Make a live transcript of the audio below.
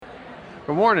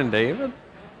Good morning, David.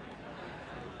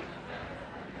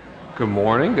 Good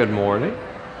morning, good morning.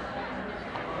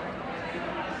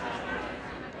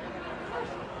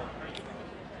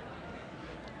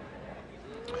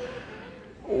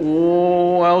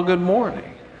 Well, good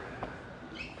morning.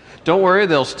 Don't worry,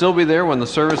 they'll still be there when the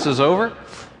service is over.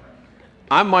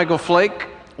 I'm Michael Flake,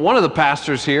 one of the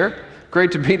pastors here.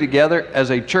 Great to be together as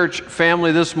a church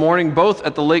family this morning, both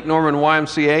at the Lake Norman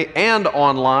YMCA and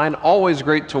online. Always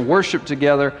great to worship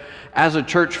together as a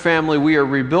church family. We are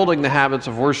rebuilding the habits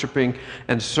of worshiping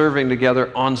and serving together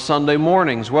on Sunday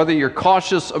mornings. Whether you're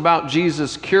cautious about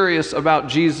Jesus, curious about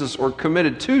Jesus, or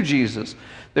committed to Jesus,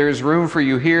 there is room for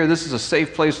you here. This is a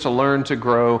safe place to learn, to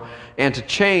grow, and to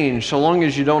change. So long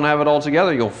as you don't have it all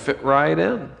together, you'll fit right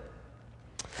in.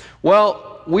 Well,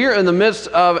 we are in the midst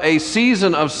of a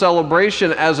season of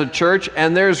celebration as a church,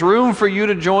 and there's room for you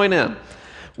to join in.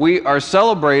 We are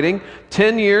celebrating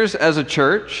 10 years as a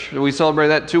church. We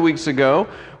celebrated that 2 weeks ago.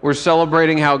 We're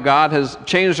celebrating how God has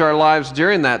changed our lives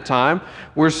during that time.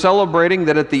 We're celebrating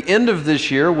that at the end of this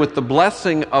year, with the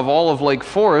blessing of all of Lake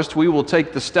Forest, we will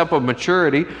take the step of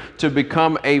maturity to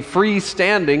become a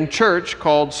freestanding church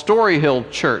called STORYHILL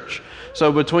Church. So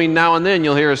between now and then,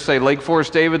 you'll hear us say Lake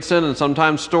Forest Davidson and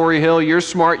sometimes STORYHILL. You're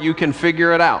smart, you can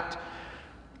figure it out.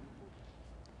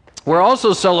 We're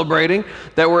also celebrating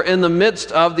that we're in the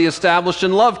midst of the Established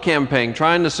in Love campaign,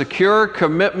 trying to secure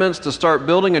commitments to start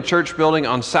building a church building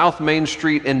on South Main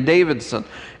Street in Davidson.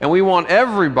 And we want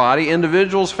everybody,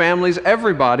 individuals, families,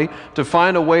 everybody, to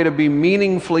find a way to be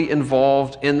meaningfully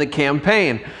involved in the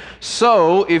campaign.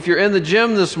 So, if you're in the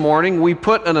gym this morning, we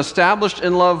put an Established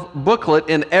in Love booklet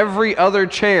in every other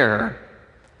chair.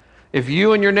 If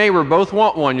you and your neighbor both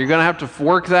want one, you're going to have to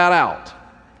work that out.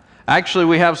 Actually,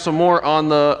 we have some more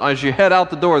as you head out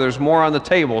the door, there's more on the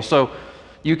table, so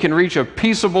you can reach a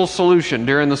peaceable solution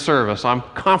during the service. I'm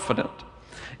confident.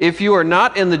 If you are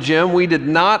not in the gym, we did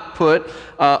not put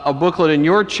a booklet in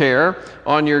your chair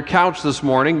on your couch this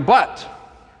morning, but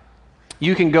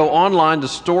you can go online to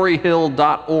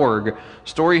storyhill.org,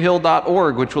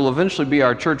 storyhill.org, which will eventually be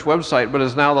our church website, but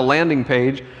is now the landing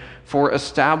page for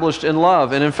Established in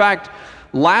Love. And in fact,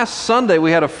 last Sunday,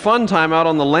 we had a fun time out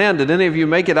on the land. Did any of you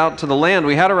make it out to the land?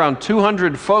 We had around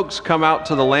 200 folks come out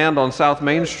to the land on South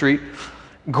Main Street,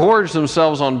 gorge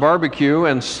themselves on barbecue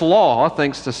and slaw,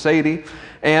 thanks to Sadie,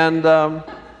 and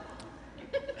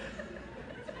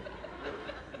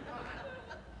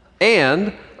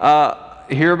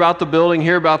hear about the building,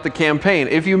 hear about the campaign.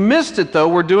 If you missed it, though,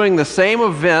 we're doing the same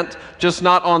event, just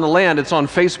not on the land. It's on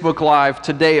Facebook Live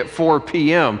today at 4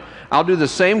 p.m. I'll do the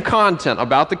same content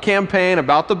about the campaign,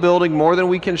 about the building, more than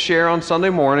we can share on Sunday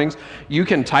mornings. You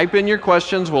can type in your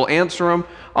questions. We'll answer them.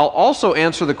 I'll also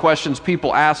answer the questions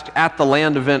people asked at the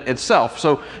land event itself.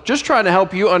 So just trying to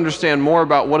help you understand more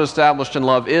about what Established in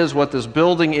Love is, what this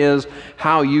building is,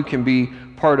 how you can be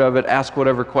part of it, ask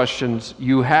whatever questions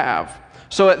you have.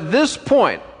 So at this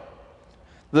point,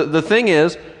 the thing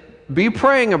is, be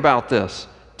praying about this.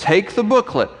 Take the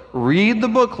booklet, read the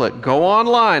booklet, go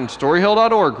online,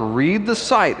 storyhill.org, read the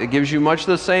site. It gives you much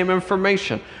the same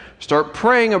information. Start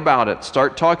praying about it.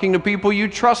 Start talking to people you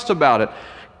trust about it.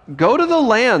 Go to the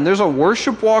land. There's a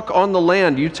worship walk on the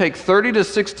land. You take 30 to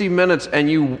 60 minutes and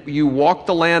you walk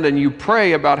the land and you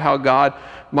pray about how God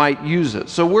might use it.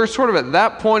 So we're sort of at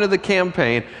that point of the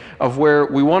campaign of where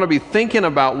we want to be thinking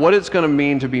about what it's going to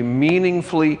mean to be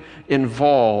meaningfully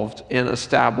involved in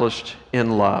Established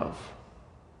in Love.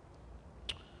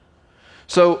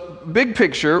 So, big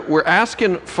picture, we're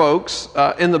asking folks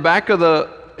in the back of the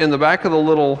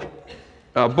little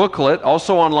booklet,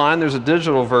 also online. There's a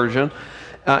digital version.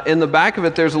 In the back of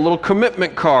it, there's a little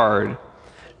commitment card,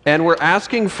 and we're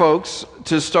asking folks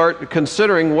to start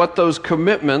considering what those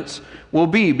commitments will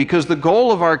be, because the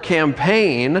goal of our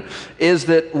campaign is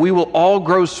that we will all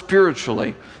grow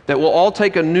spiritually, that we'll all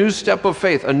take a new step of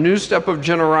faith, a new step of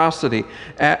generosity,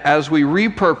 as we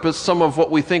repurpose some of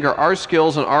what we think are our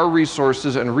skills and our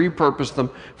resources and repurpose them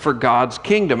for God's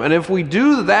kingdom. And if we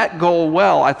do that goal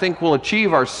well, I think we'll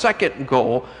achieve our second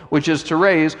goal, which is to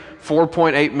raise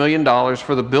 $4.8 million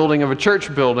for the building of a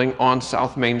church building on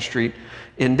South Main Street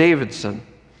in Davidson.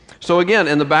 So again,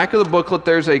 in the back of the booklet,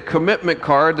 there's a commitment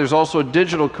card. There's also a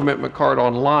digital commitment card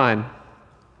online.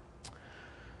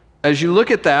 As you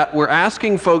look at that, we're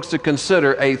asking folks to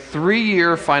consider a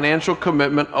 3-year financial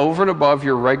commitment over and above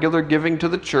your regular giving to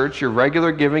the church. Your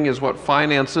regular giving is what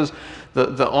finances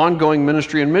the ongoing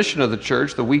ministry and mission of the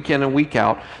church, the week in and week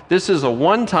out. This is a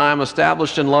one-time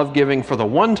Established in Love giving for the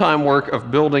one-time work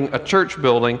of building a church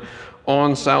building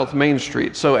on South Main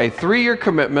Street. So a 3-year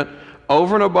commitment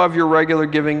over and above your regular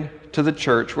giving to the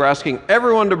church. We're asking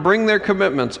everyone to bring their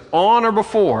commitments on or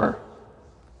before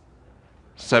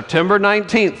September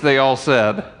 19th, they all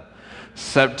said.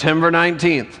 September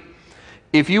 19th.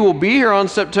 If you will be here on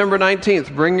September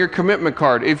 19th, bring your commitment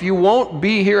card. If you won't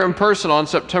be here in person on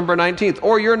September 19th,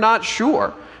 or you're not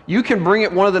sure, you can bring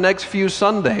it one of the next few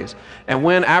Sundays. And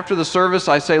when, after the service,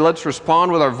 I say, let's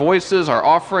respond with our voices, our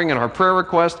offering, and our prayer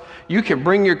request, you can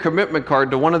bring your commitment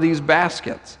card to one of these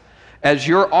baskets as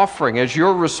your offering, as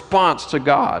your response to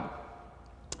God.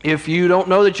 If you don't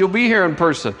know that you'll be here in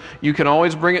person, you can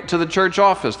always bring it to the church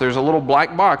office. There's a little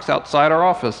black box outside our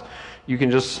office. You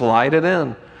can just slide it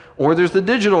in. Or there's the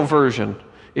digital version.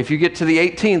 If you get to the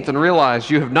 18th and realize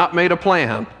you have not made a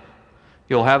plan,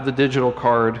 you'll have the digital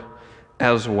card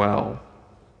as well.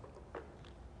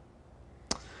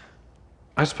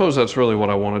 I suppose that's really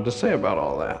what I wanted to say about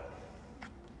all that.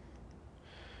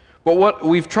 But what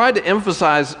we've tried to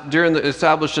emphasize during the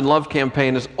Established in Love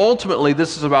campaign is ultimately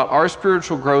this is about our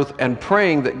spiritual growth and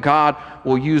praying that God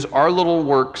will use our little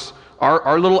works,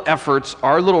 our little efforts,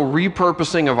 our little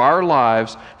repurposing of our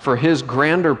lives for His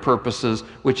grander purposes,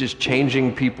 which is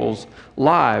changing people's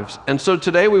lives. And so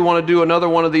today we want to do another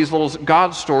one of these little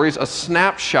God stories, a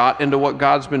snapshot into what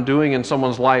God's been doing in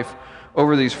someone's life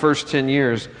over these first 10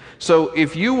 years. So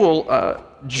if you will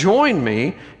join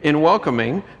me in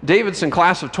welcoming Davidson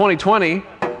class of 2020,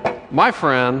 my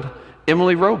friend,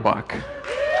 Emily Roebuck.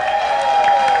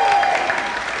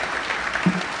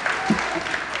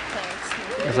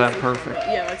 Is that perfect?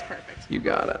 Yeah, that's perfect. You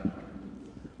got it.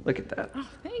 Look at that. Oh,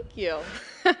 thank you.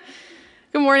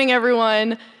 Good morning,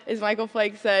 everyone. As Michael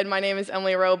Flake said, my name is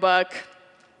Emily Roebuck.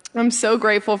 I'm so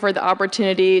grateful for the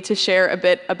opportunity to share a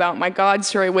bit about my God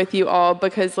story with you all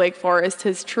because Lake Forest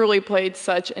has truly played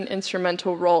such an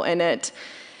instrumental role in it.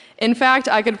 In fact,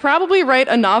 I could probably write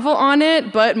a novel on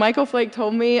it, but Michael Flake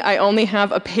told me I only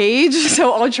have a page,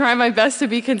 so I'll try my best to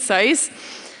be concise.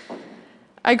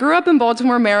 I grew up in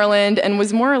Baltimore, Maryland, and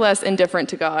was more or less indifferent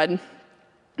to God.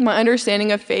 My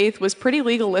understanding of faith was pretty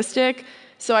legalistic,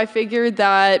 so I figured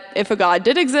that if a God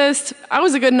did exist, I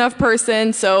was a good enough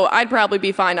person, so I'd probably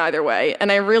be fine either way,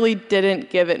 and I really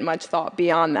didn't give it much thought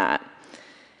beyond that.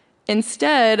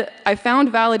 Instead, I found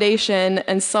validation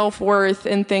and self-worth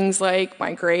in things like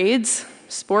my grades,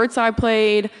 sports I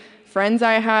played, friends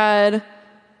I had,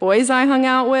 boys I hung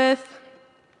out with,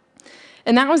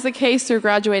 and that was the case through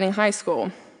graduating high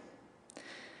school.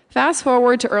 Fast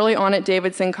forward to early on at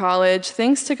Davidson College,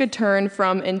 things took a turn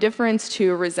from indifference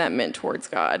to resentment towards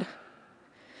God.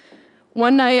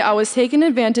 One night, I was taken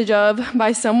advantage of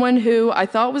by someone who I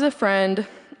thought was a friend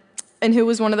and who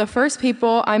was one of the first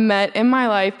people I met in my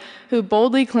life who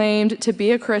boldly claimed to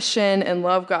be a Christian and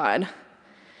love God.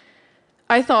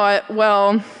 I thought,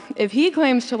 well, if he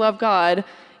claims to love God,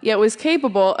 yet was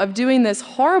capable of doing this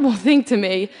horrible thing to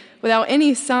me without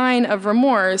any sign of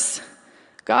remorse,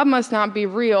 God must not be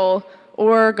real,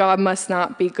 or God must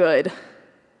not be good.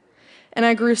 And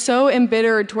I grew so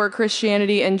embittered toward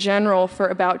Christianity in general for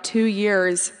about 2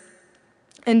 years,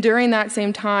 and during that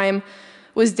same time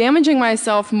was damaging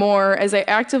myself more as I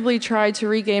actively tried to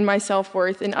regain my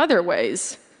self-worth in other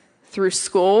ways. Through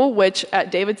school, which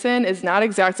at Davidson is not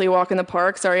exactly a walk in the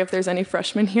park. Sorry if there's any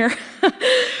freshmen here.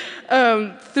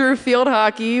 Through field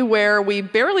hockey, where we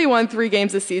barely won 3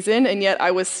 games a season, and yet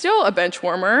I was still a bench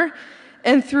warmer.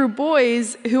 And through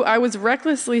boys who I was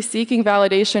recklessly seeking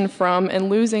validation from and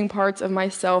losing parts of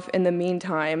myself in the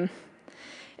meantime.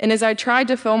 And as I tried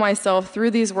to fill myself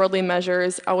through these worldly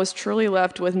measures, I was truly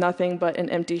left with nothing but an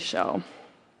empty shell.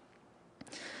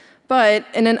 But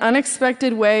in an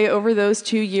unexpected way over those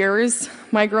 2 years,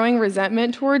 my growing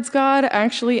resentment towards God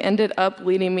actually ended up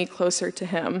leading me closer to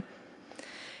Him.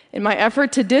 In my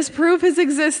effort to disprove His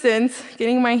existence,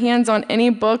 getting my hands on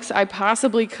any books I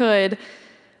possibly could,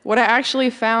 what I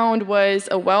actually found was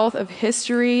a wealth of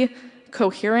history,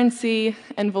 coherency,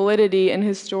 and validity in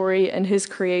His story and His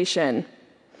creation.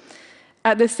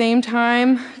 At the same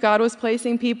time, God was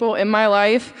placing people in my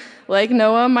life, like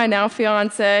Noah, my now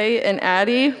fiance, and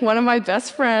Addie, one of my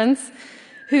best friends,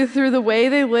 who through the way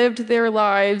they lived their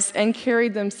lives and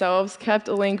carried themselves kept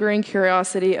a lingering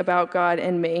curiosity about God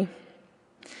in me.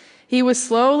 He was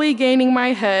slowly gaining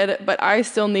my head, but I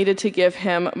still needed to give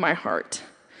him my heart.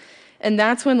 And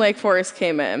that's when Lake Forest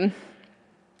came in.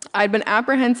 I'd been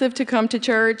apprehensive to come to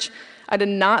church. I did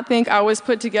not think I was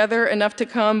put together enough to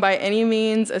come by any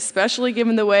means, especially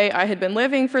given the way I had been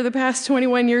living for the past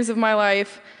 21 years of my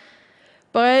life.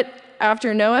 But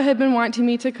after Noah had been wanting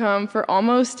me to come for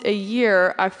almost a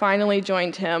year, I finally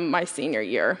joined him my senior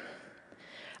year.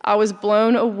 I was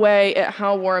blown away at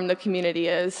how warm the community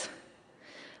is.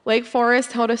 Lake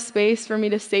Forest held a space for me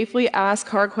to safely ask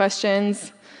hard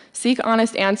questions, seek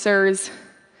honest answers,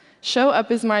 show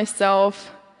up as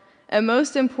myself, and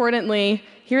most importantly,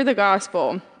 hear the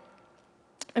gospel.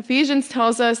 Ephesians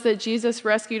tells us that Jesus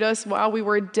rescued us while we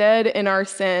were dead in our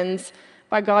sins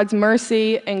by God's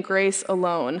mercy and grace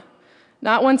alone.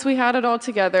 Not once we had it all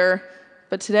together,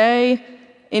 but today,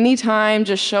 anytime,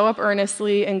 just show up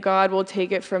earnestly and God will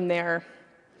take it from there.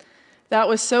 That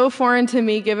was so foreign to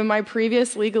me given my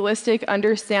previous legalistic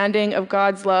understanding of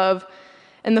God's love.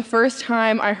 And the first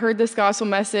time I heard this gospel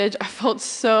message, I felt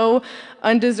so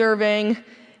undeserving,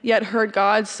 yet heard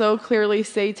God so clearly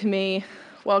say to me,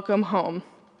 "Welcome home."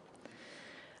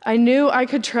 I knew I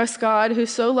could trust God, who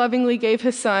so lovingly gave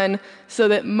his son so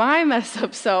that my messed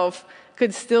up self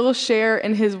could still share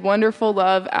in his wonderful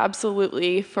love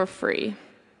absolutely for free.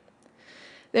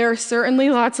 There are certainly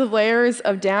lots of layers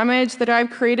of damage that I've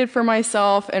created for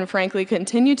myself and frankly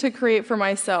continue to create for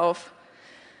myself.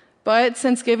 But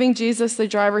since giving Jesus the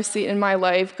driver's seat in my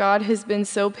life, God has been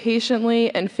so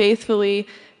patiently and faithfully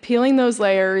peeling those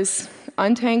layers,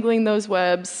 untangling those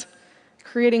webs,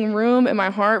 creating room in my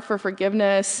heart for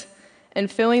forgiveness, and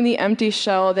filling the empty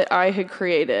shell that I had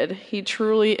created. He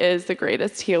truly is the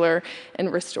greatest healer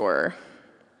and restorer.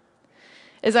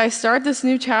 As I start this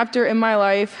new chapter in my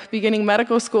life, beginning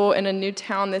medical school in a new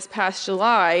town this past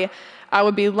July, I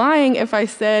would be lying if I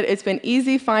said it's been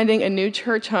easy finding a new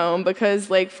church home because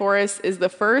Lake Forest is the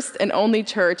first and only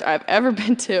church I've ever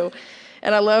been to,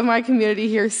 and I love my community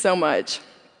here so much.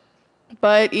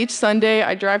 But each Sunday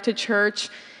I drive to church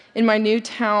in my new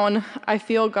town, I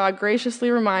feel God graciously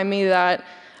remind me that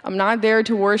I'm not there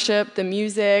to worship the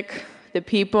music, the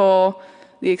people,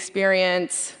 the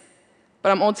experience,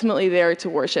 but I'm ultimately there to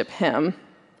worship him.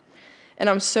 And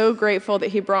I'm so grateful that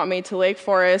he brought me to Lake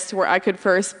Forest where I could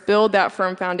first build that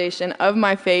firm foundation of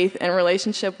my faith and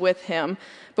relationship with him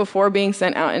before being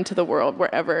sent out into the world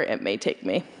wherever it may take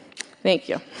me. Thank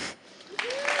you.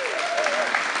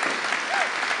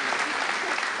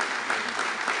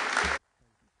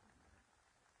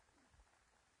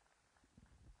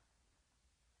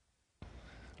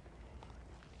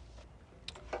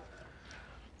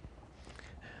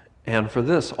 And for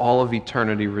this, all of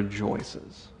eternity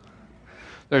rejoices.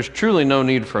 There's truly no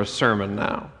need for a sermon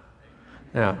now.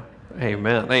 Yeah,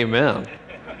 amen, amen.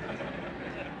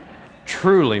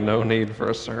 Truly no need for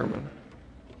a sermon.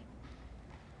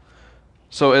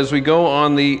 So as we go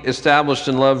on the Established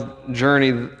in Love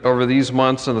journey over these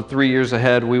months and the 3 years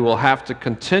ahead, we will have to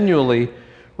continually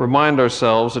remind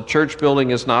ourselves a church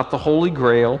building is not the Holy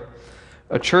Grail.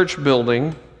 A church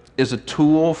building is a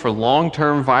tool for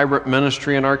long-term vibrant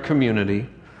ministry in our community.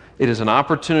 It is an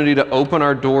opportunity to open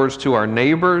our doors to our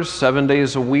neighbors 7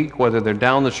 days a week, whether they're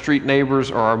down the street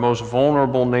neighbors or our most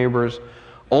vulnerable neighbors.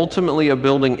 Ultimately, a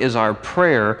building is our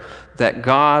prayer that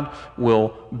God will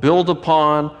build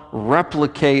upon,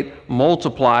 replicate,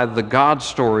 multiply the God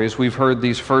stories we've heard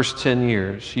these first 10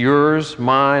 years. Yours,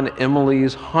 mine,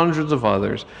 Emily's, hundreds of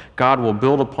others. God will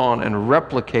build upon and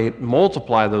replicate,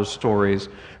 multiply those stories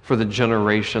for the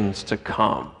generations to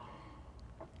come.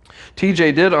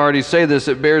 TJ did already say this.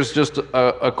 It bears just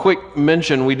a quick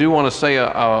mention. We do want to say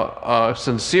a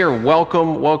sincere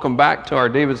welcome back to our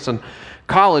Davidson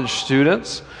College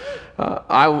students.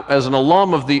 I, as an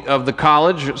alum of the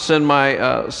college, send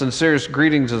my sincerest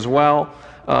greetings as well.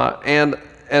 And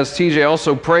as TJ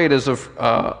also prayed, as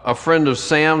a friend of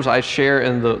Sam's, I share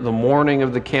in the mourning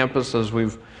of the campus as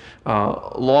we've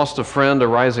lost a friend, a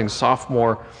rising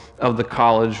sophomore of the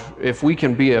college. If we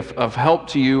can be of help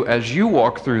to you as you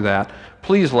walk through that,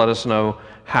 please let us know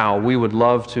how. We would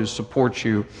love to support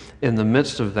you in the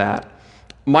midst of that.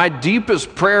 My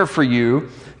deepest prayer for you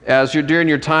as you're during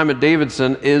your time at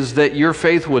Davidson is that your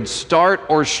faith would start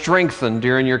or strengthen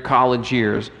during your college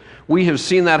years. We have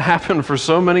seen that happen for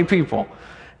so many people.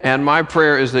 And my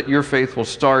prayer is that your faith will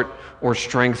start or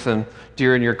strengthen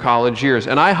during your college years.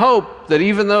 And I hope that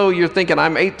even though you're thinking,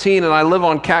 I'm 18 and I live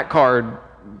on cat card,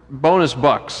 bonus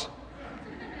bucks,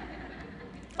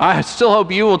 I still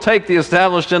hope you will take the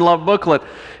Established in Love booklet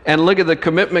and look at the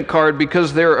commitment card,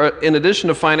 because there are, in addition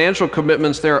to financial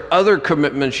commitments, there are other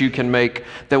commitments you can make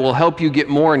that will help you get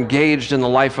more engaged in the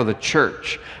life of the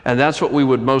church. And that's what we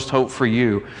would most hope for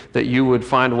you, that you would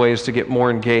find ways to get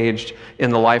more engaged in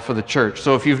the life of the church.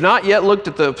 So if you've not yet looked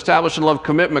at the Established in Love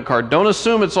commitment card, don't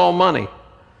assume it's all money.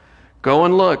 Go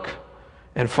and look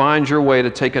and find your way to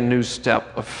take a new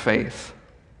step of faith.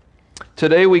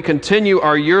 Today we continue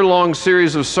our year-long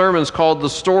series of sermons called The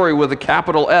Story with a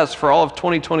capital S. For all of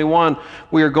 2021,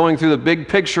 we are going through the big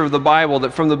picture of the Bible,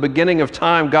 that from the beginning of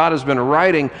time, God has been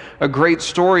writing a great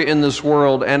story in this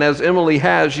world. And as Emily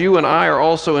has, you and I are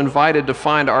also invited to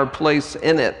find our place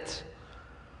in it.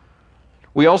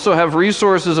 We also have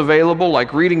resources available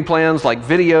like reading plans, like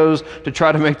videos, to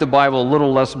try to make the Bible a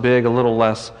little less big, a little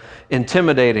less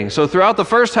intimidating. So throughout the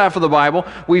first half of the Bible,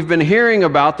 we've been hearing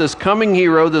about this coming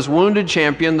hero, this wounded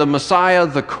champion, the Messiah,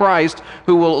 the Christ,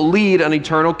 who will lead an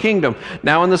eternal kingdom.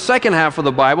 Now in the second half of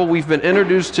the Bible, we've been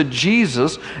introduced to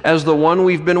Jesus as the one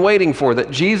we've been waiting for,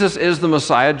 that Jesus is the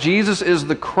Messiah, Jesus is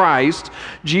the Christ,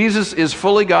 Jesus is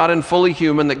fully God and fully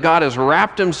human, that God has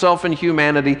wrapped himself in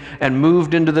humanity and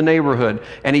moved into the neighborhood.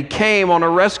 And he came on a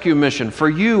rescue mission for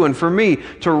you and for me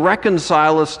to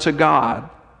reconcile us to God.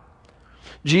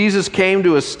 Jesus came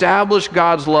to establish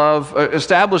God's love,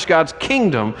 establish God's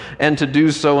kingdom, and to do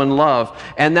so in love.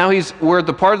 And now we're at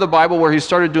the part of the Bible where he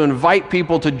started to invite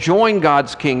people to join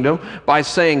God's kingdom by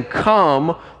saying,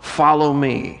 "Come, follow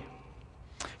me.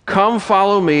 Come,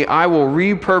 follow me. I will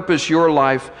repurpose your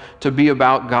life to be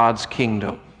about God's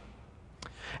kingdom."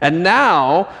 And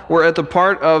now we're at the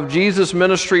part of Jesus'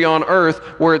 ministry on earth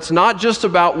where it's not just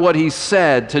about what he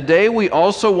said. Today we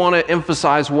also want to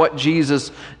emphasize what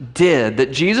Jesus did.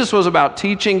 That Jesus was about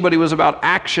teaching, but he was about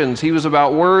actions. He was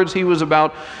about words. He was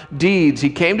about deeds.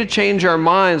 He came to change our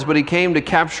minds, but he came to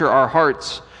capture our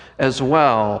hearts as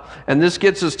well. And this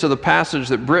gets us to the passage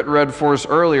that Britt read for us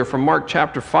earlier from Mark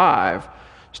chapter 5.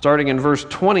 Starting in verse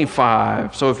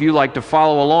 25. So if you like to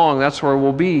follow along, that's where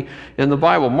we'll be in the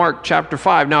Bible, Mark chapter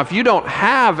 5. Now, if you don't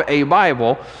have a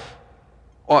Bible,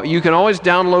 you can always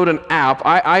download an app.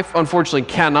 I unfortunately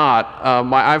cannot.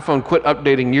 My iPhone quit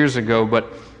updating years ago,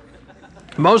 but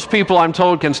most people, I'm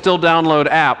told, can still download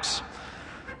apps.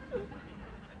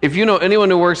 If you know anyone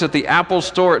who works at the Apple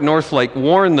store at Northlake,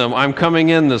 warn them I'm coming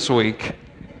in this week.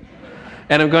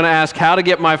 And I'm going to ask how to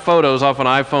get my photos off an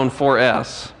iPhone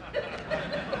 4S.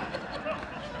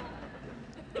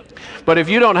 But if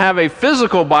you don't have a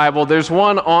physical Bible, there's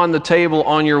one on the table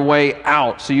on your way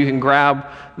out. So you can grab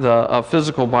the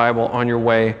physical Bible on your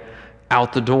way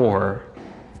out the door.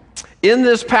 In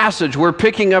this passage, we're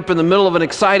picking up in the middle of an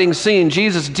exciting scene.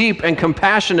 Jesus' deep and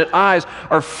compassionate eyes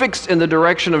are fixed in the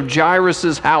direction of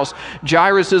Jairus' house.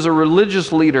 Jairus is a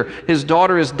religious leader. His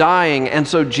daughter is dying, and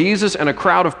so Jesus and a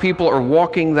crowd of people are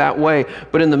walking that way.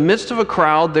 But in the midst of a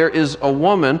crowd, there is a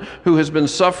woman who has been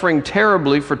suffering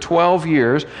terribly for 12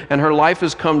 years, and her life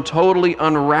has come totally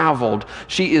unraveled.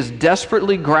 She is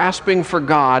desperately grasping for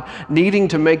God, needing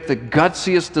to make the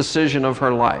gutsiest decision of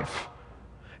her life.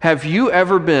 Have you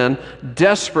ever been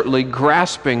desperately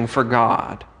grasping for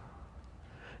God,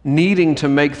 needing to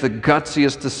make the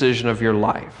gutsiest decision of your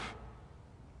life?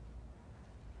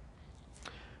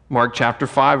 Mark chapter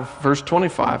 5, verse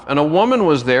 25. And a woman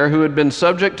was there who had been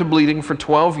subject to bleeding for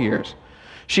 12 years.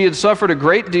 She had suffered a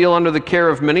great deal under the care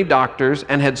of many doctors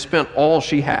and had spent all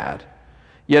she had.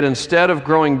 Yet instead of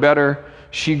growing better,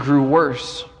 she grew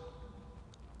worse.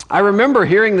 I remember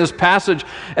hearing this passage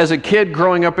as a kid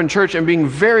growing up in church and being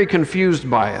very confused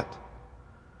by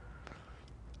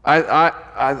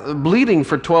it. Bleeding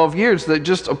for 12 years, that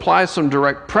just applies some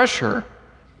direct pressure.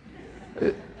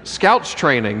 Scouts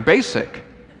training, basic.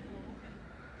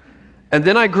 And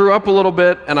then I grew up a little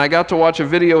bit and I got to watch a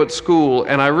video at school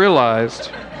and I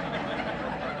realized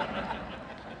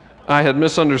I had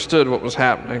misunderstood what was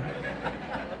happening.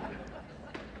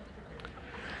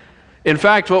 In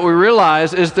fact, what we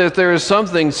realize is that there is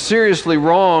something seriously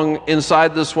wrong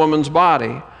inside this woman's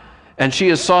body. And she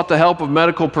has sought the help of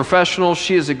medical professionals.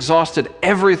 She has exhausted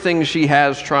everything she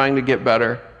has trying to get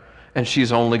better, and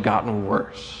she's only gotten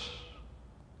worse.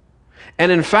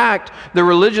 And in fact, the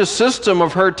religious system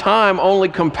of her time only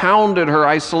compounded her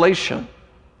isolation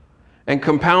and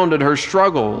compounded her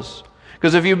struggles.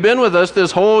 Because if you've been with us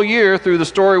this whole year through the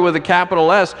story with a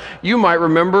capital S, you might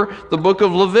remember the book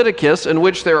of Leviticus, in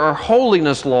which there are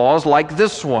holiness laws like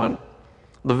this one,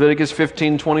 Leviticus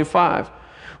 15:25.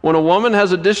 When a woman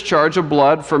has a discharge of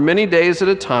blood for many days at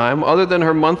a time, other than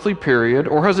her monthly period,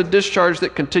 or has a discharge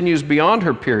that continues beyond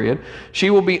her period,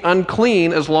 she will be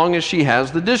unclean as long as she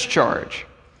has the discharge.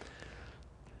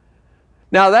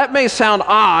 Now that may sound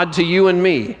odd to you and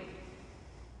me,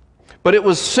 but it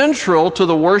was central to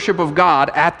the worship of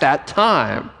God at that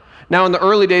time. Now, in the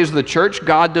early days of the church,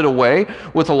 God did away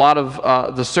with a lot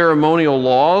of the ceremonial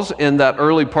laws in that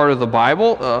early part of the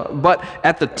Bible, but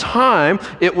at the time,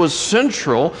 it was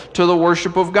central to the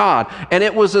worship of God. And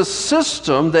it was a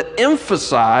system that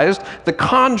emphasized the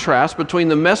contrast between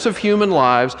the mess of human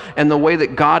lives and the way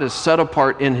that God is set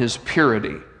apart in his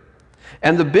purity.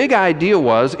 And the big idea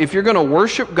was, if you're going to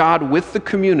worship God with the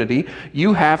community,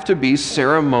 you have to be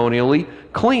ceremonially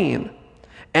clean.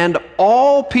 And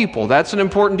all people, that's an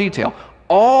important detail,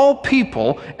 all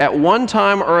people at one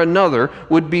time or another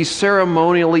would be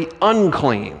ceremonially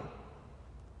unclean.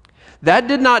 That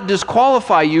did not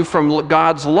disqualify you from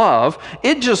God's love.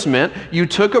 It just meant you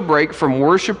took a break from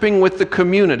worshiping with the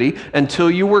community until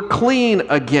you were clean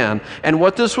again. And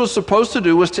what this was supposed to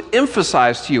do was to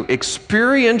emphasize to you,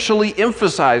 experientially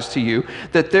emphasize to you,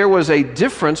 that there was a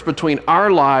difference between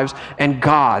our lives and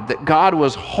God, that God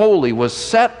was holy, was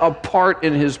set apart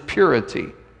in his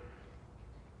purity.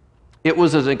 It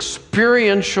was an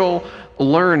experiential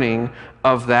learning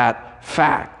of that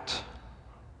fact.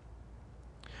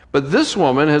 But this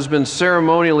woman has been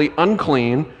ceremonially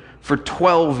unclean for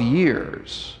 12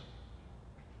 years.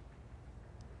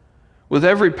 With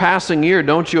every passing year,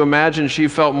 don't you imagine she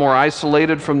felt more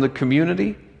isolated from the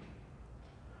community?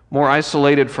 More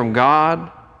isolated from God?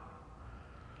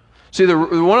 See,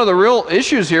 one of the real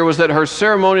issues here was that her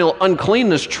ceremonial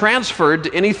uncleanness transferred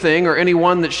to anything or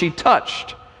anyone that she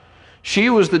touched. She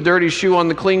was the dirty shoe on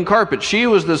the clean carpet. She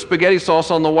was the spaghetti sauce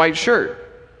on the white shirt.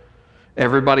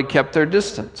 Everybody kept their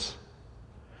distance.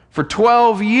 For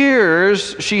 12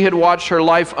 years, she had watched her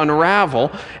life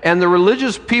unravel, and the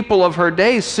religious people of her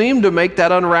day seemed to make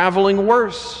that unraveling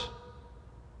worse.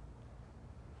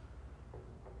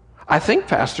 I think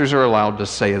pastors are allowed to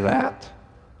say that.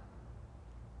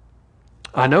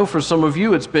 I know for some of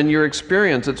you, it's been your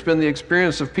experience. It's been the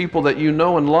experience of people that you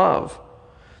know and love.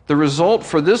 The result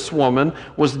for this woman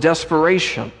was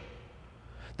desperation.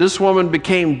 This woman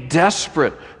became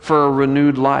desperate for a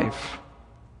renewed life.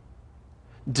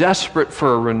 Desperate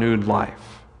for a renewed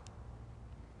life.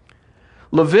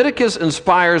 Leviticus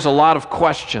inspires a lot of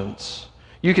questions.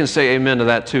 You can say amen to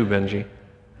that too, Benji.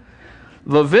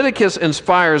 Leviticus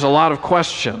inspires a lot of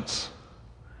questions.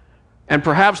 And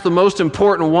perhaps the most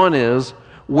important one is,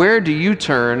 where do you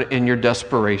turn in your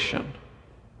desperation?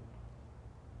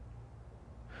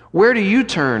 Where do you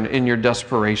turn in your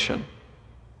desperation?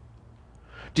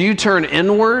 Do you turn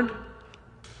inward?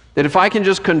 That if I can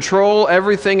just control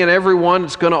everything and everyone,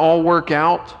 it's going to all work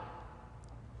out?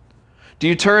 Do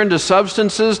you turn to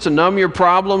substances to numb your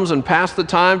problems and pass the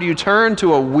time? Do you turn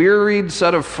to a wearied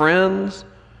set of friends?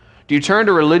 Do you turn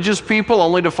to religious people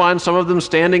only to find some of them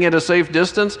standing at a safe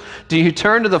distance? Do you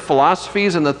turn to the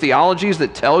philosophies and the theologies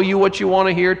that tell you what you want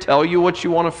to hear, tell you what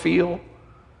you want to feel?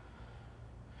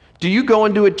 Do you go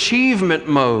into achievement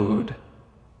mode?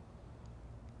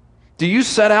 Do you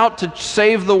set out to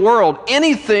save the world?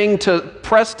 Anything to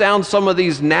press down some of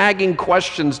these nagging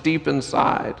questions deep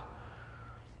inside.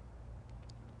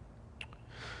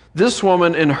 This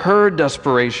woman, in her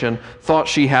desperation, thought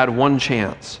she had one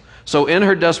chance. So in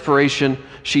her desperation,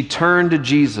 she turned to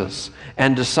Jesus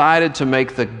and decided to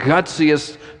make the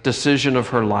gutsiest decision of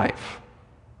her life.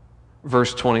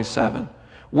 Verse 27.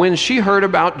 When she heard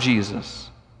about Jesus,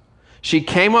 she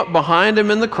came up behind him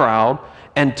in the crowd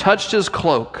and touched his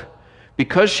cloak,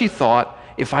 because she thought,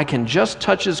 if I can just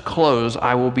touch his clothes,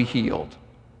 I will be healed.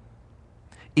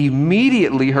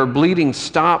 Immediately her bleeding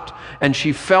stopped, and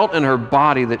she felt in her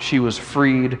body that she was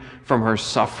freed from her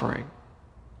suffering.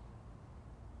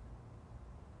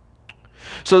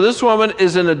 So this woman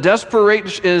is in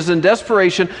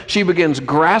desperation. She begins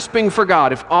grasping for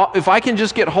God. If I can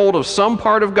just get hold of some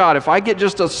part of God, if I get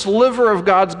just a sliver of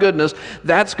God's goodness,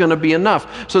 that's going to be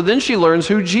enough. So then she learns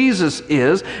who Jesus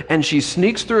is, and she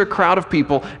sneaks through a crowd of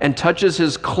people and touches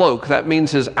his cloak. That means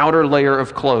his outer layer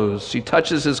of clothes. She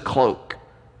touches his cloak.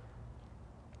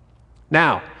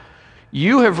 Now,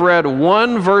 you have read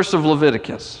one verse of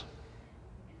Leviticus.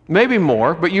 Maybe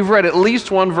more, but you've read at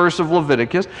least one verse of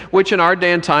Leviticus, which in our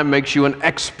day and time makes you an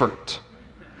expert.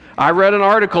 I read an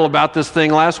article about this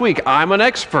thing last week. I'm an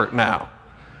expert now.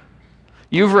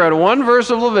 You've read one verse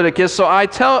of Leviticus, so I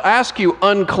ask you,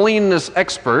 uncleanness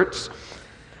experts,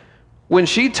 when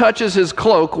she touches his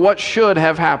cloak, what should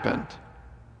have happened?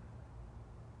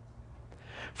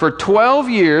 For 12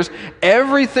 years,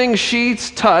 everything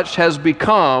she's touched has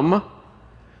become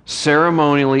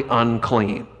ceremonially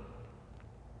unclean.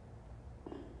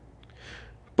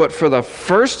 But for the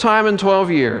first time in 12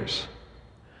 years,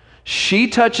 she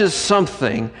touches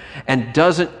something and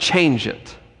doesn't change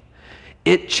it.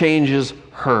 It changes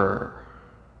her.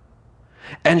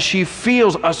 And she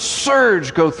feels a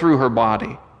surge go through her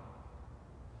body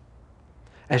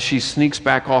as she sneaks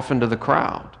back off into the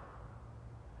crowd.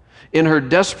 In her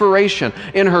desperation,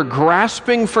 in her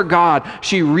grasping for God,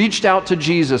 she reached out to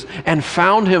Jesus and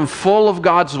found him full of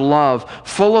God's love,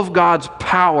 full of God's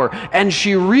power. And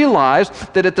she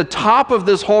realized that at the top of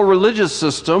this whole religious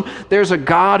system, there's a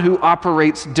God who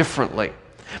operates differently.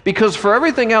 Because for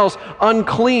everything else,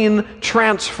 unclean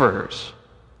transfers.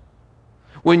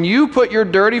 When you put your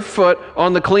dirty foot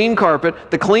on the clean carpet,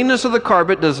 the cleanness of the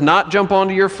carpet does not jump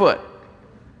onto your foot.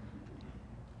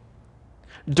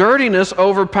 Dirtiness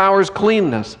overpowers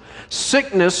cleanness.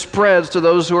 Sickness spreads to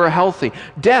those who are healthy.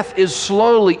 Death is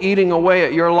slowly eating away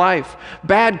at your life.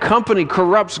 Bad company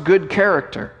corrupts good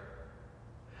character.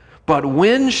 But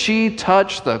when she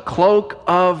touched the cloak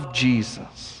of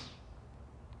Jesus,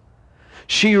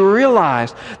 she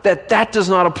realized that that does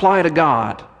not apply to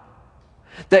God.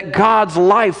 That God's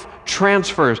life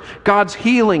transfers, God's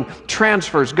healing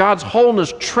transfers, God's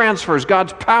wholeness transfers,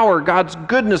 God's power, God's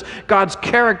goodness, God's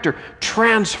character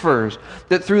transfers.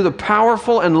 That through the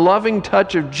powerful and loving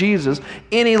touch of Jesus,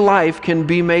 any life can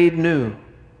be made new.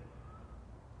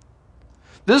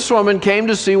 This woman came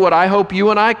to see what I hope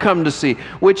you and I come to see,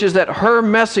 which is that her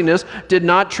messiness did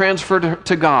not transfer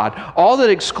to God. All that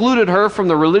excluded her from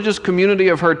the religious community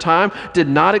of her time did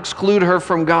not exclude her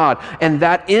from God. And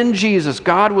that in Jesus,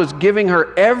 God was giving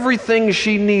her everything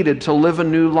she needed to live a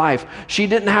new life. She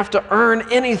didn't have to earn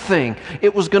anything.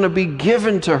 It was going to be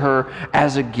given to her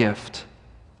as a gift.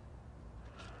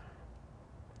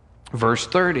 Verse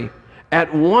 30.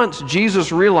 At once,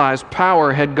 Jesus realized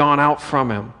power had gone out from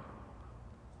him.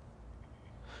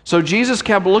 So Jesus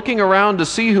kept looking around to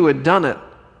see who had done it.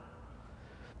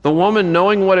 The woman,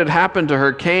 knowing what had happened to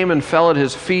her, came and fell at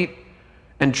his feet,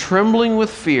 and trembling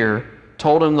with fear,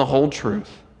 told him the whole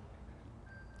truth.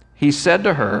 He said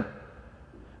to her,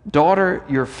 "Daughter,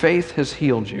 your faith has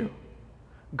healed you.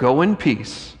 Go in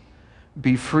peace.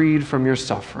 Be freed from your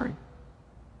suffering."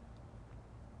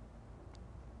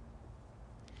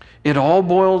 It all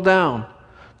boiled down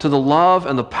to the love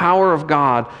and the power of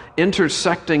God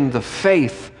intersecting the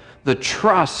faith, the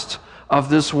trust of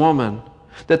this woman.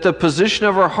 That the position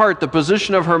of her heart, the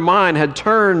position of her mind had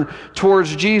turned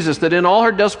towards Jesus. That in all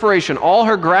her desperation, all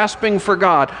her grasping for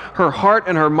God, her heart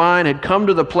and her mind had come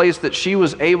to the place that she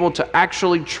was able to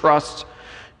actually trust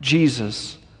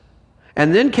Jesus.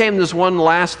 And then came this one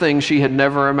last thing she had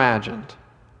never imagined.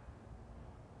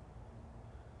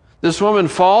 This woman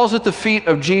falls at the feet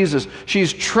of Jesus.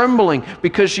 She's trembling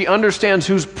because she understands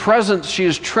whose presence she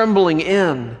is trembling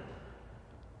in.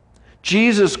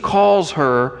 Jesus calls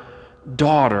her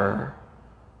daughter.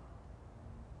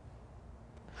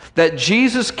 That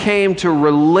Jesus came to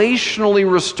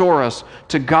relationally restore us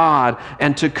to God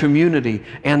and to community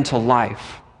and to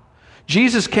life.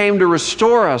 Jesus came to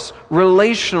restore us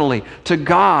relationally to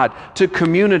God, to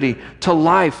community, to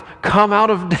life. Come out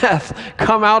of death.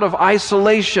 Come out of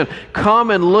isolation.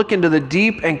 Come and look into the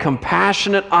deep and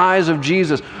compassionate eyes of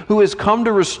Jesus, who has come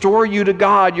to restore you to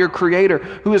God, your Creator,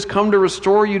 who has come to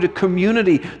restore you to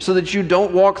community so that you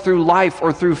don't walk through life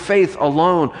or through faith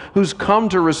alone, who's come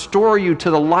to restore you to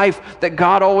the life that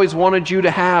God always wanted you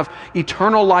to have,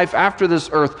 eternal life after this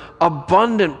earth,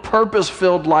 abundant,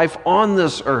 purpose-filled life on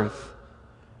this earth.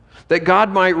 That God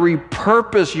might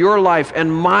repurpose your life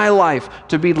and my life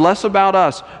to be less about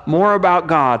us, more about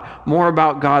God, more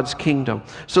about God's kingdom.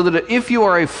 So that if you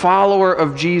are a follower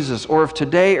of Jesus, or if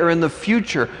today or in the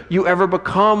future you ever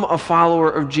become a follower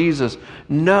of Jesus,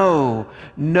 know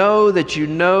that you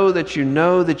know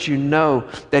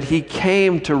that He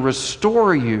came to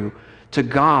restore you to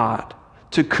God,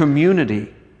 to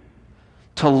community,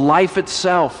 to life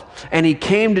itself. And He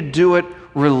came to do it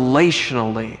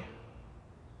relationally.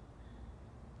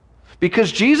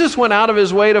 Because Jesus went out of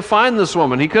His way to find this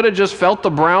woman. He could have just felt the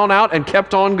brown out and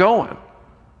kept on going.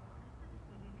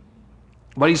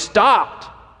 But He stopped.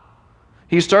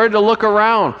 He started to look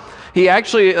around. He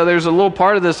actually, there's a little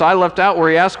part of this I left out where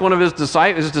He asked one of His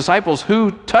disciples, "Who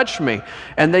touched me?"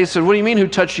 And they said, "What do you mean, who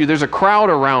touched you? There's a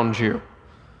crowd around you."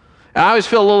 And I always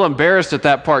feel a little embarrassed at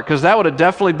that part, because that would have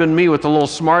definitely been me with the little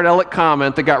smart aleck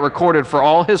comment that got recorded for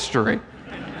all history.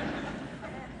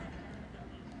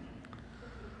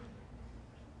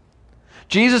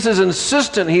 Jesus is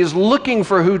insistent. He is looking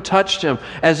for who touched Him,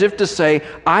 as if to say,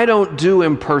 I don't do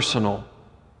impersonal.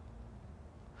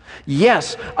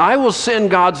 Yes, I will send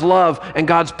God's love and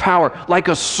God's power like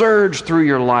a surge through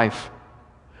your life.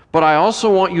 But I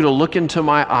also want you to look into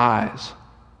my eyes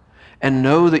and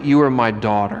know that you are my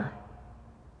daughter.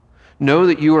 Know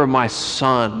that you are my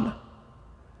son.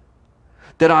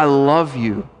 That I love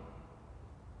you.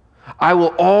 I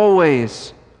will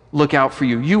always look out for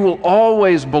you. You will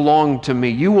always belong to me.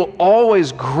 You will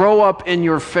always grow up in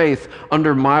your faith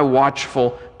under my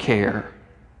watchful care.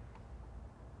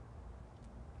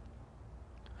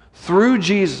 Through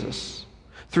Jesus,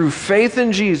 through faith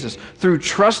in Jesus, through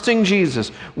trusting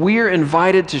Jesus, we are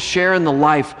invited to share in the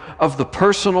life of the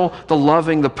personal, the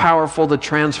loving, the powerful, the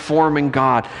transforming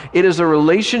God. It is a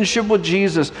relationship with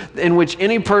Jesus in which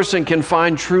any person can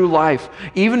find true life,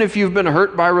 even if you've been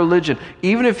hurt by religion,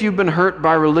 even if you've been hurt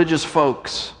by religious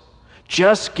folks.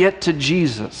 Just get to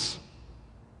Jesus.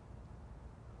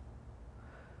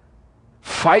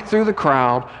 fight through the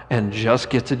crowd and just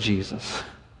get to Jesus.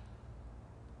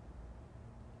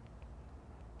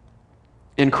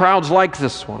 In crowds like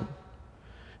this one,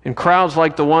 in crowds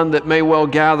like the one that may well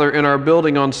gather in our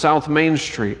building on South Main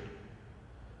Street,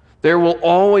 there will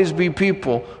always be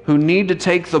people who need to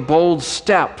take the bold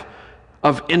step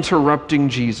of interrupting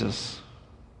Jesus,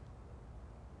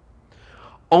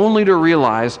 only to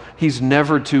realize he's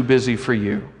never too busy for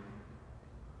you.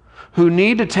 Who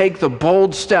need to take the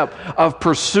bold step of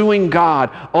pursuing God,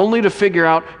 only to figure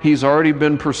out he's already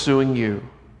been pursuing you.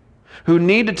 Who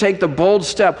need to take the bold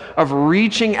step of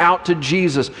reaching out to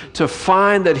Jesus to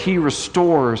find that he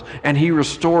restores, and he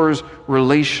restores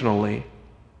relationally.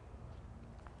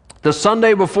 The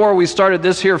Sunday before we started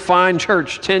this here fine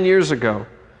church 10 years ago,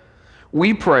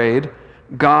 we prayed,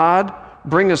 God,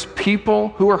 bring us people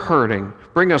who are hurting.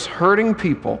 Bring us hurting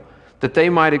people that they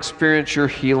might experience your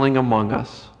healing among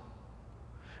us.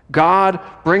 God,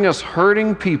 bring us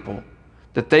hurting people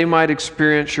that they might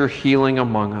experience your healing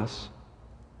among us.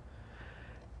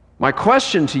 My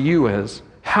question to you is,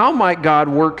 how might God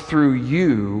work through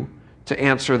you to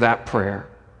answer that prayer?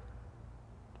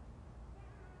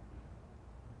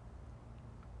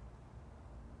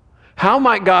 How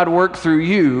might God work through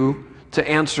you to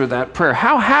answer that prayer?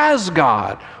 How has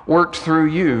God worked through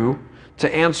you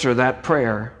to answer that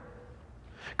prayer?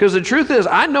 Because the truth is,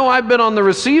 I know I've been on the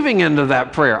receiving end of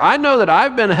that prayer. I know that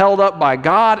I've been held up by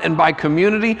God and by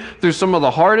community through some of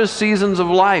the hardest seasons of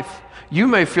life. You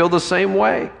may feel the same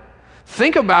way.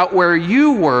 Think about where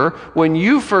you were when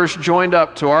you first joined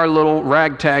up to our little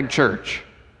ragtag church.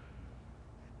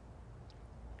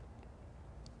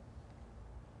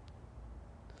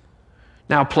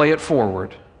 Now play it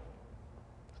forward,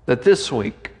 that this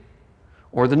week,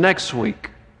 or the next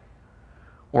week,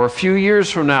 or a few years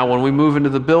from now when we move into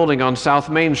the building on South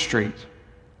Main Street,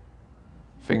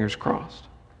 fingers crossed.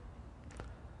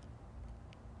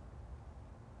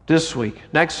 This week,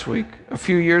 next week, a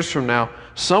few years from now,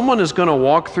 someone is going to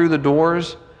walk through the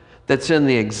doors that's in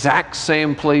the exact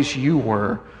same place you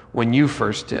were when you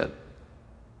first did.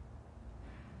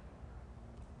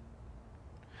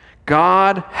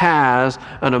 God has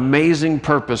an amazing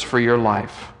purpose for your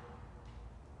life.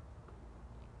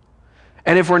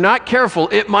 And if we're not careful,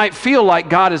 it might feel like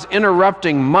God is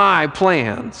interrupting my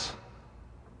plans.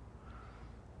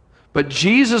 But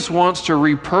Jesus wants to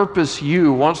repurpose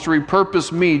you, wants to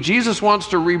repurpose me. Jesus wants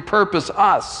to repurpose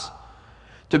us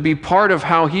to be part of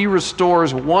how he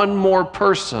restores one more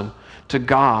person to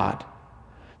God,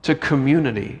 to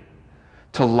community,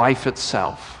 to life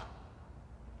itself.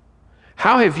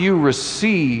 How have you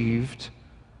received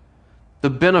the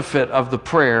benefit of the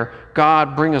prayer,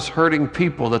 God, bring us hurting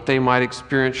people that they might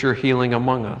experience your healing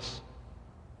among us?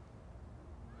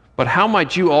 But how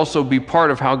might you also be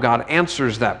part of how God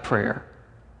answers that prayer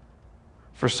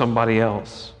for somebody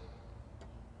else?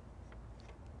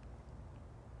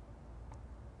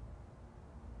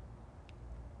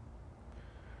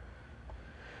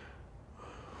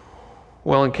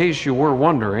 Well, in case you were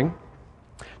wondering,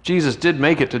 Jesus did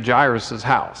make it to Jairus'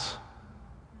 house.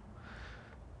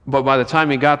 But by the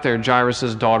time he got there,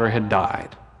 Jairus' daughter had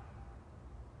died.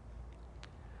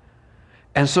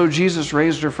 And so Jesus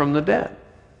raised her from the dead.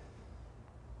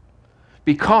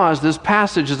 Because this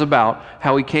passage is about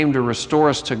how he came to restore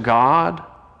us to God.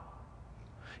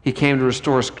 He came to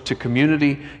restore us to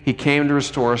community. He came to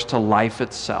restore us to life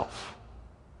itself.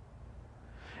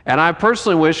 And I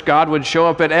personally wish God would show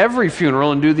up at every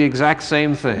funeral and do the exact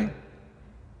same thing.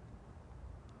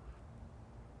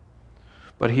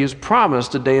 But he has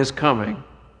promised a day is coming.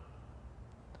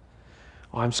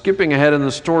 Well, I'm skipping ahead in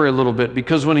the story a little bit,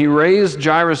 because when he raised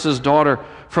Jairus' daughter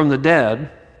from the dead,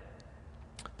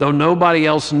 though nobody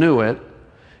else knew it,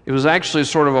 it was actually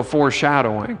sort of a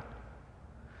foreshadowing.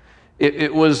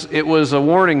 It was a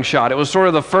warning shot. It was sort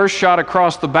of the first shot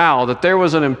across the bow that there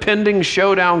was an impending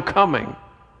showdown coming.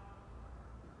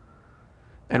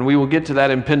 And we will get to that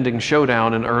impending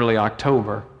showdown in early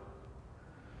October.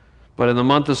 But in the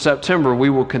month of September, we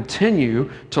will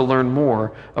continue to learn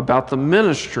more about the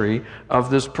ministry of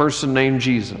this person named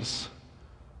Jesus,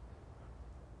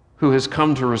 who has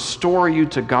come to restore you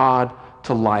to God,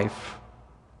 to life,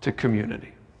 to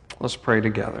community. Let's pray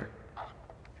together.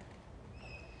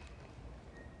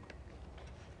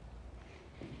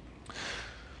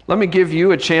 Let me give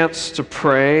you a chance to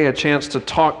pray, a chance to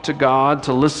talk to God,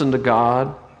 to listen to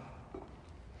God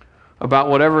about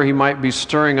whatever he might be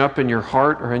stirring up in your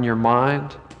heart or in your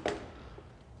mind.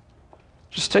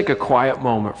 Just take a quiet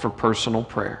moment for personal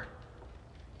prayer.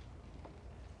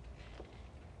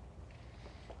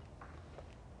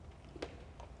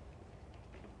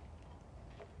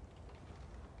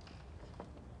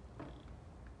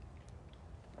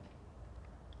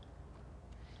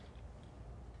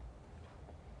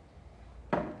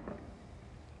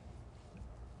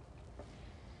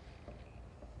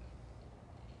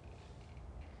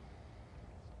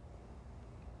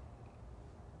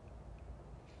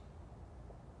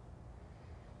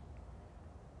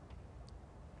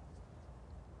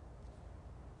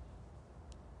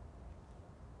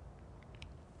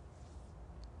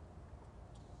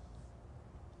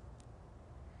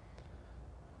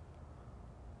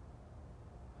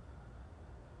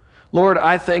 Lord,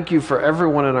 I thank you for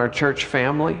everyone in our church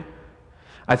family.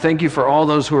 I thank you for all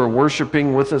those who are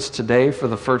worshiping with us today for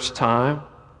the first time.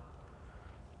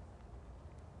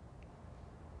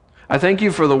 I thank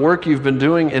you for the work you've been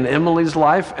doing in Emily's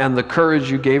life and the courage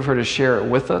you gave her to share it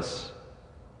with us.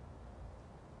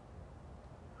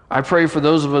 I pray for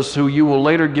those of us who you will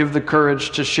later give the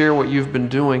courage to share what you've been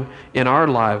doing in our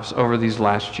lives over these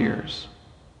last years.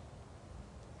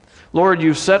 Lord,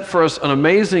 you've set for us an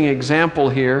amazing example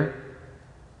here.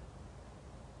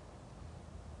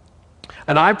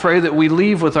 And I pray that we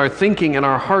leave with our thinking and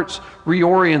our hearts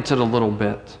reoriented a little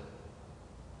bit.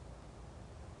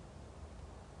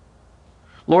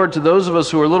 Lord, to those of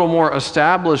us who are a little more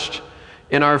established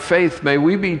in our faith, may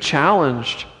we be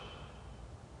challenged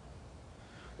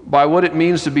by what it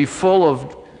means to be full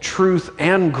of truth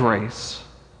and grace.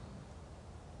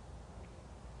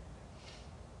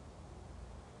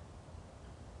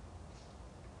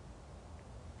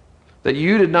 That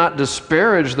you did not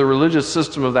disparage the religious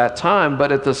system of that time,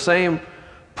 but at the same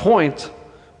point,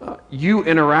 you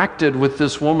interacted with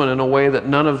this woman in a way that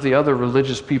none of the other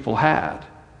religious people had.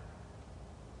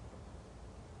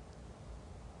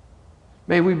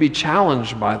 May we be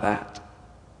challenged by that.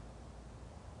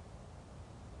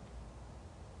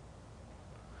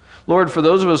 Lord, for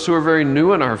those of us who are very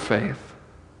new in our faith,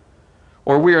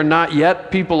 or we are not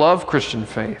yet people of Christian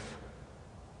faith,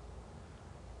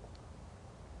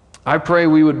 I pray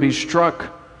we would be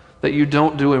struck that you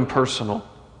don't do impersonal.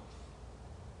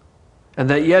 And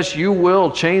that, yes, you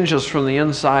will change us from the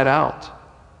inside out,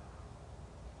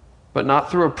 but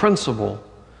not through a principle,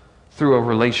 through a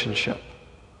relationship.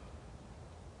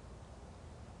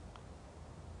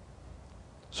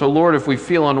 So, Lord, if we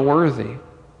feel unworthy,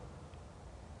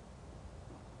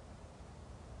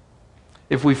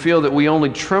 if we feel that we only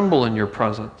tremble in your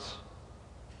presence,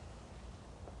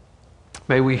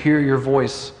 may we hear your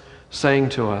voice saying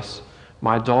to us,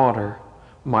 my daughter,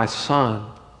 my son,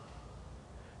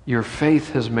 your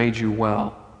faith has made you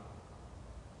well.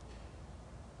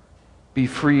 Be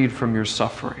freed from your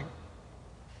suffering.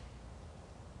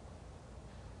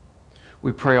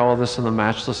 We pray all this in the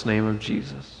matchless name of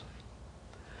Jesus.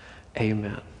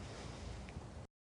 Amen.